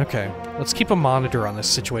 Okay, let's keep a monitor on this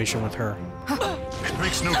situation with her. It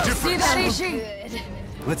makes no See difference. that, Ishii?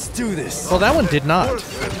 Let's do this. Well, that one did not.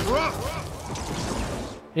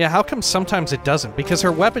 Yeah, how come sometimes it doesn't? Because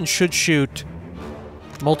her weapon should shoot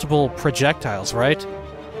multiple projectiles, right?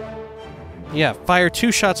 Yeah, fire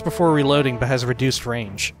 2 shots before reloading but has reduced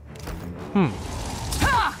range.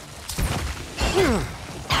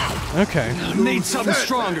 Okay. I need something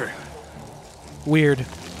stronger. Weird.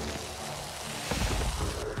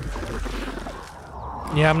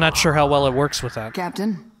 Yeah, I'm not sure how well it works with that.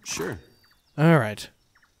 Captain? Sure. Alright.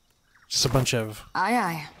 Just a bunch of Aye,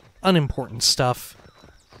 aye. unimportant stuff.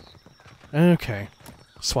 Okay.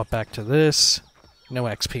 Swap back to this. No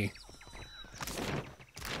XP.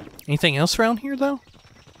 Anything else around here, though?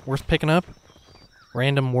 Worth picking up?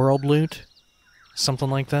 Random world loot? Something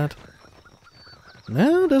like that?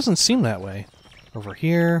 No, doesn't seem that way. Over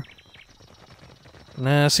here.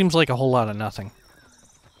 Nah, seems like a whole lot of nothing.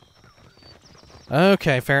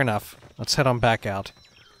 Okay, fair enough. Let's head on back out.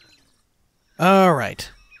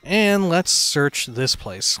 Alright. And let's search this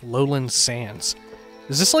place. Lowland Sands.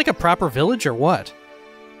 Is this like a proper village or what?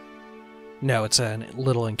 No, it's a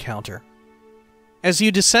little encounter. As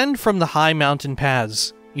you descend from the high mountain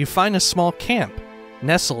paths, you find a small camp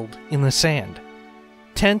nestled in the sand.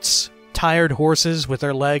 Tents, tired horses with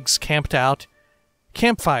their legs camped out,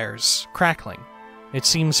 campfires crackling. It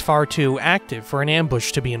seems far too active for an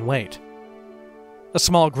ambush to be in wait. A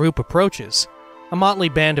small group approaches, a motley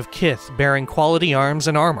band of kith bearing quality arms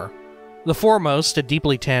and armor. The foremost, a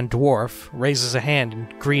deeply tanned dwarf, raises a hand in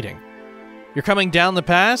greeting. "You're coming down the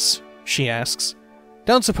pass?" she asks.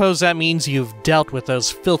 "Don't suppose that means you've dealt with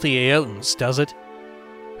those filthy Aotans, does it?"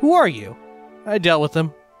 "Who are you?" "I dealt with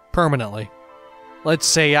them. Permanently." "Let's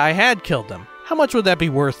say I had killed them. How much would that be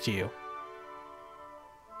worth to you?"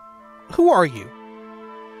 "Who are you?"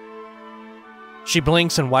 She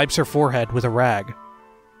blinks and wipes her forehead with a rag.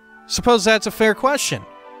 "Suppose that's a fair question.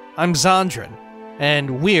 I'm Zandran,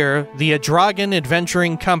 and we're the Adragan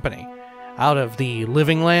Adventuring Company, out of the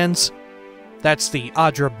Living Lands." "That's the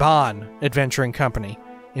Adraban Adventuring Company,"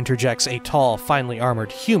 interjects a tall, finely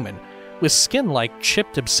armored human with skin like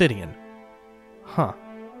chipped obsidian. Huh.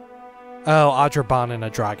 Oh, Adraban and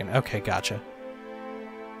Adragan. Okay, gotcha.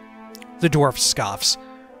 The dwarf scoffs.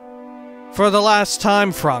 "For the last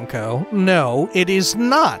time, Franco, no, it is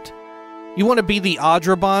not. You want to be the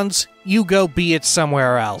Adrabans? You go be it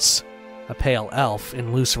somewhere else." A pale elf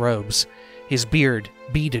in loose robes, his beard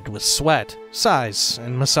beaded with sweat, sighs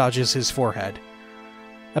and massages his forehead.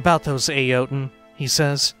 "About those Aotan," he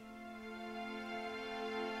says.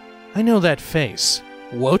 "I know that face.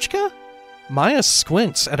 Wochka?" Maya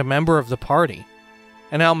squints at a member of the party.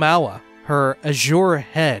 An Almawa, her azure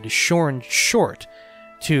head shorn short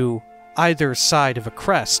to either side of a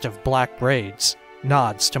crest of black braids,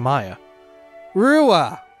 nods to Maya.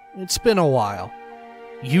 "Rua! It's been a while.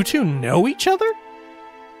 You two know each other?"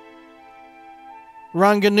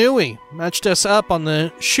 "Ranganui matched us up on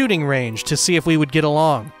the shooting range to see if we would get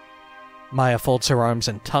along." Maya folds her arms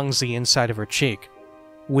and tongues the inside of her cheek.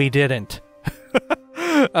 "We didn't."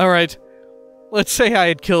 "Alright, let's say I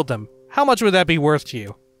had killed them. How much would that be worth to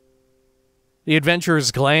you?" The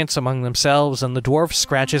adventurers glance among themselves, and the dwarf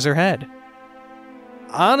scratches her head.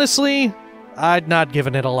 "Honestly, I'd not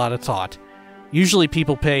given it a lot of thought. Usually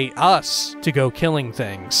people pay us to go killing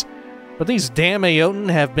things, but these damn Aotan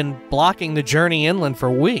have been blocking the journey inland for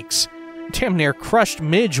weeks. Damn near crushed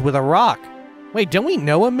Midge with a rock. Wait, don't we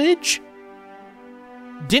know a Midge?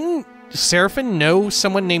 Didn't Seraphim know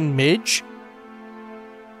someone named Midge?"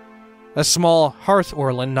 A small hearth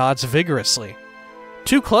Orlin nods vigorously.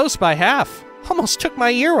 "Too close by half. Almost took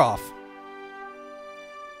my ear off."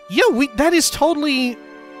 "Yo, that is totally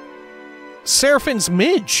Seraphim's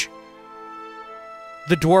Midge."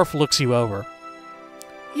 The dwarf looks you over.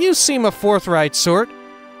 "You seem a forthright sort.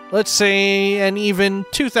 Let's say an even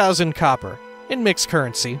 2,000 copper. In mixed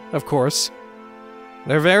currency, of course.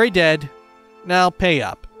 They're very dead. Now pay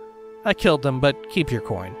up. I killed them, but keep your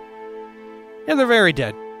coin." "Yeah, they're very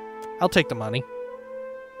dead. I'll take the money."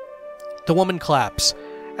 The woman claps.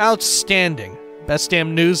 "Outstanding. Best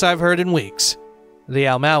damn news I've heard in weeks." The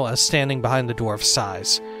Almawa standing behind the dwarf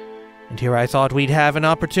sighs. "And here I thought we'd have an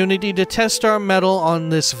opportunity to test our mettle on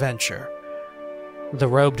this venture." The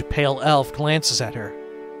robed pale elf glances at her.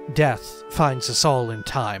 "Death finds us all in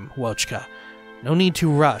time, Wochka. No need to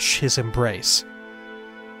rush his embrace."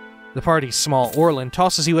 The party's small Orlin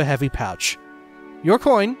tosses you a heavy pouch. "Your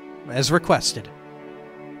coin, as requested."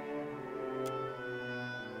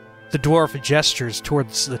 The dwarf gestures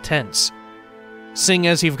towards the tents. "Seeing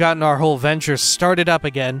as you've gotten our whole venture started up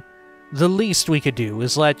again, the least we could do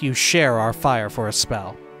is let you share our fire for a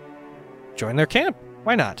spell." Join their camp.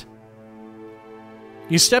 Why not?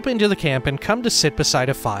 You step into the camp and come to sit beside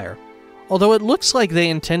a fire. Although it looks like they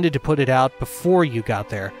intended to put it out before you got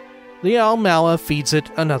there, the Almawa feeds it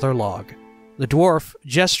another log. The dwarf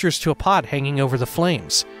gestures to a pot hanging over the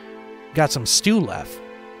flames. "Got some stew left.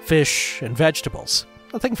 Fish and vegetables.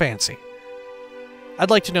 Nothing fancy." "I'd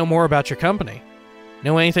like to know more about your company.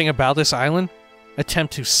 Know anything about this island?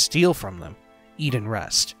 Attempt to steal from them. Eat and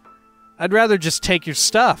rest." "I'd rather just take your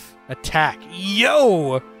stuff. Attack.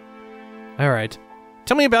 Yo!" "Alright.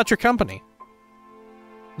 Tell me about your company."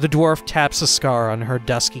 The dwarf taps a scar on her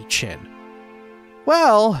dusky chin.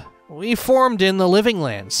 "Well, we formed in the Living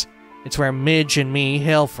Lands. It's where Midge and me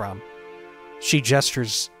hail from." She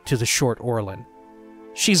gestures to the short Orlin.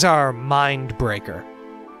 "She's our mind breaker.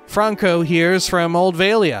 Franco here's from Old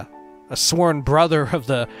Valia, a sworn brother of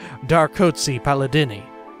the Darkotsi Paladini."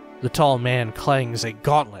 The tall man clangs a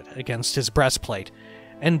gauntlet against his breastplate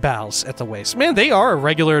and bows at the waist. Man, they are a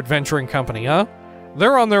regular adventuring company, huh?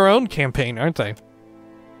 They're on their own campaign, aren't they?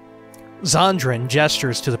 Zandran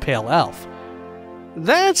gestures to the pale elf.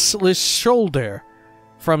 "That's Le Shoulder,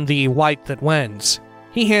 from the White That Wends.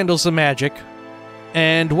 He handles the magic.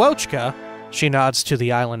 And Wochka, she nods to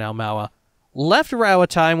the island Almawa, left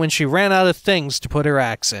Rawatime when she ran out of things to put her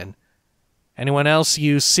axe in. Anyone else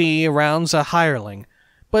you see around's a hireling,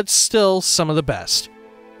 but still some of the best.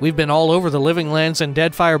 We've been all over the Living Lands and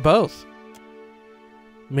Deadfire both.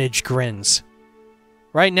 Midge grins.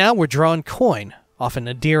 Right now we're drawing coin, off an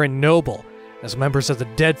Nadir and Noble, as members of the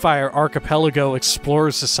Deadfire Archipelago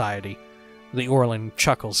Explorers Society. The Orland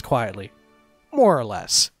chuckles quietly. More or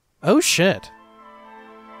less. Oh shit.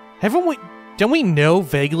 Don't we know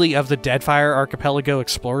vaguely of the Deadfire Archipelago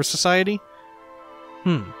Explorers Society?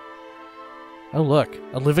 Oh look,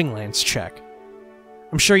 a Living Lands check.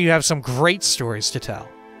 I'm sure you have some great stories to tell.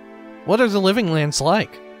 What are the Living Lands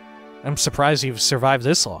like? I'm surprised you've survived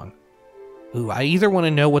this long. Ooh, I either want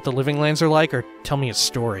to know what the Living Lands are like or tell me a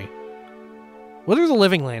story. What are the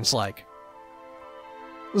Living Lands like?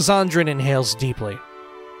 Zandrin inhales deeply.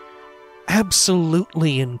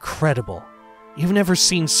 Absolutely incredible. You've never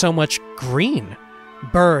seen so much green.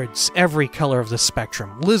 Birds, every color of the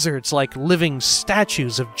spectrum. Lizards like living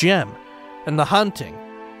statues of gem. And the hunting.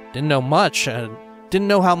 Didn't know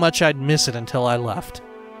how much I'd miss it until I left.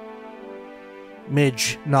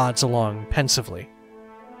 Midge nods along pensively.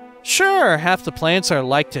 Sure, half the plants are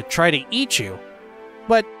like to try to eat you.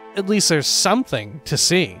 But at least there's something to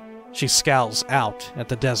see. She scowls out at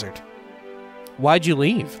the desert. Why'd you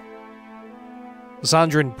leave?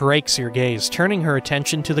 Zandrin breaks your gaze, turning her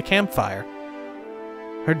attention to the campfire.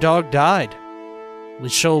 Her dog died.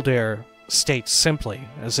 Lisholder states simply,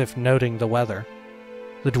 as if noting the weather.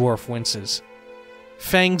 The dwarf winces.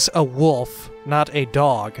 Fang's a wolf, not a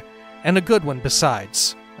dog, and a good one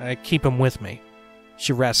besides. I keep him with me.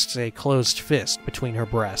 She rests a closed fist between her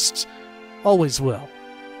breasts. Always will.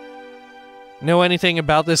 Know anything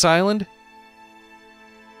about this island?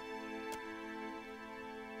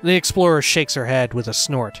 The explorer shakes her head with a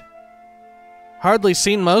snort. Hardly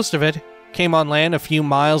seen most of it. Came on land a few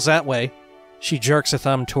miles that way. She jerks a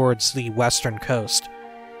thumb towards the western coast.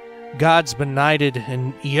 Gods benighted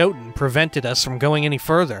and Eoten prevented us from going any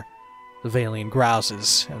further. The Valian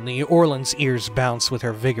grouses, and the Orland's ears bounce with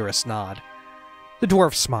her vigorous nod. The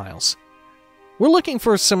dwarf smiles. We're looking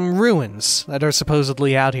for some ruins that are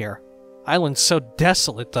supposedly out here. Island's so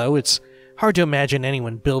desolate, though, it's hard to imagine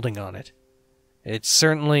anyone building on it. It's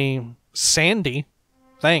certainly sandy.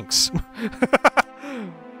 Thanks.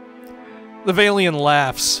 The Valian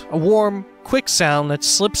laughs, a warm, quick sound that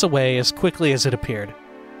slips away as quickly as it appeared.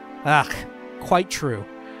 Ah, quite true.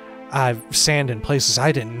 I've sand in places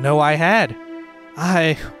I didn't know I had.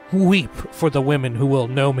 I weep for the women who will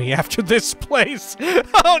know me after this place.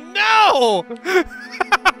 Oh no!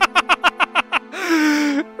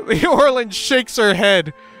 The Orland shakes her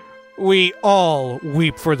head. We all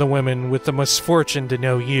weep for the women with the misfortune to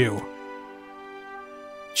know you.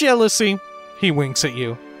 Jealousy, he winks at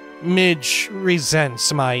you. Midge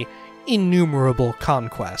resents my innumerable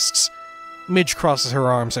conquests. Midge crosses her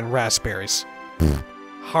arms and raspberries.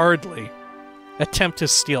 Hardly. Attempt to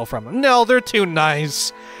steal from them. No, they're too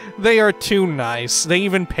nice. They are too nice. They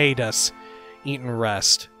even paid us. Eat and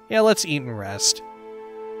rest. Yeah, let's eat and rest.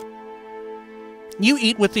 You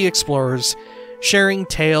eat with the explorers, sharing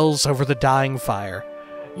tales over the dying fire.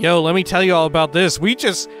 Yo, let me tell you all about this. We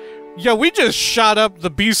just shot up the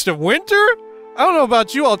Beast of Winter? I don't know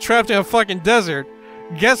about you all trapped in a fucking desert.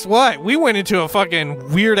 Guess what? We went into a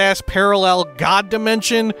fucking weird-ass parallel god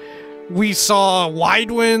dimension. We saw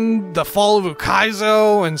Widewind, the fall of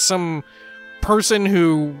Ukaizo, and some person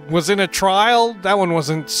who was in a trial. That one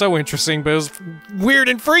wasn't so interesting, but it was weird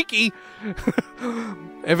and freaky.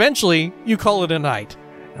 Eventually, you call it a night,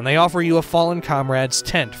 and they offer you a fallen comrade's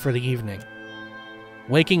tent for the evening.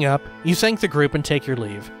 Waking up, you thank the group and take your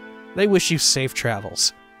leave. They wish you safe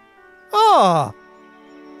travels. Ah!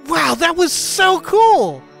 Wow, that was so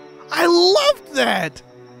cool! I loved that!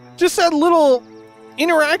 Just that little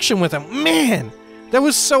interaction with them. Man, that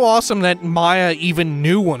was so awesome that Maya even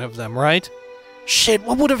knew one of them, right? Shit,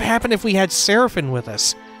 what would have happened if we had Seraphim with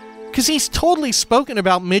us? Because he's totally spoken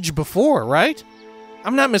about Midge before, right?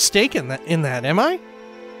 I'm not mistaken in that, am I?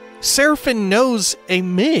 Seraphim knows a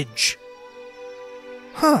Midge.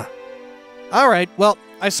 Huh. Alright, well,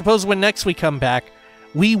 I suppose when next we come back,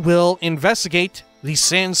 we will investigate the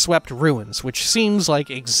sand-swept ruins, which seems like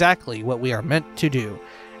exactly what we are meant to do.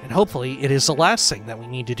 And hopefully it is the last thing that we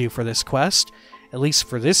need to do for this quest, at least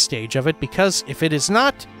for this stage of it, because if it is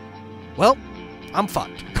not, well, I'm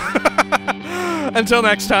fucked. Until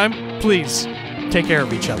next time, please, take care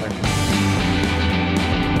of each other.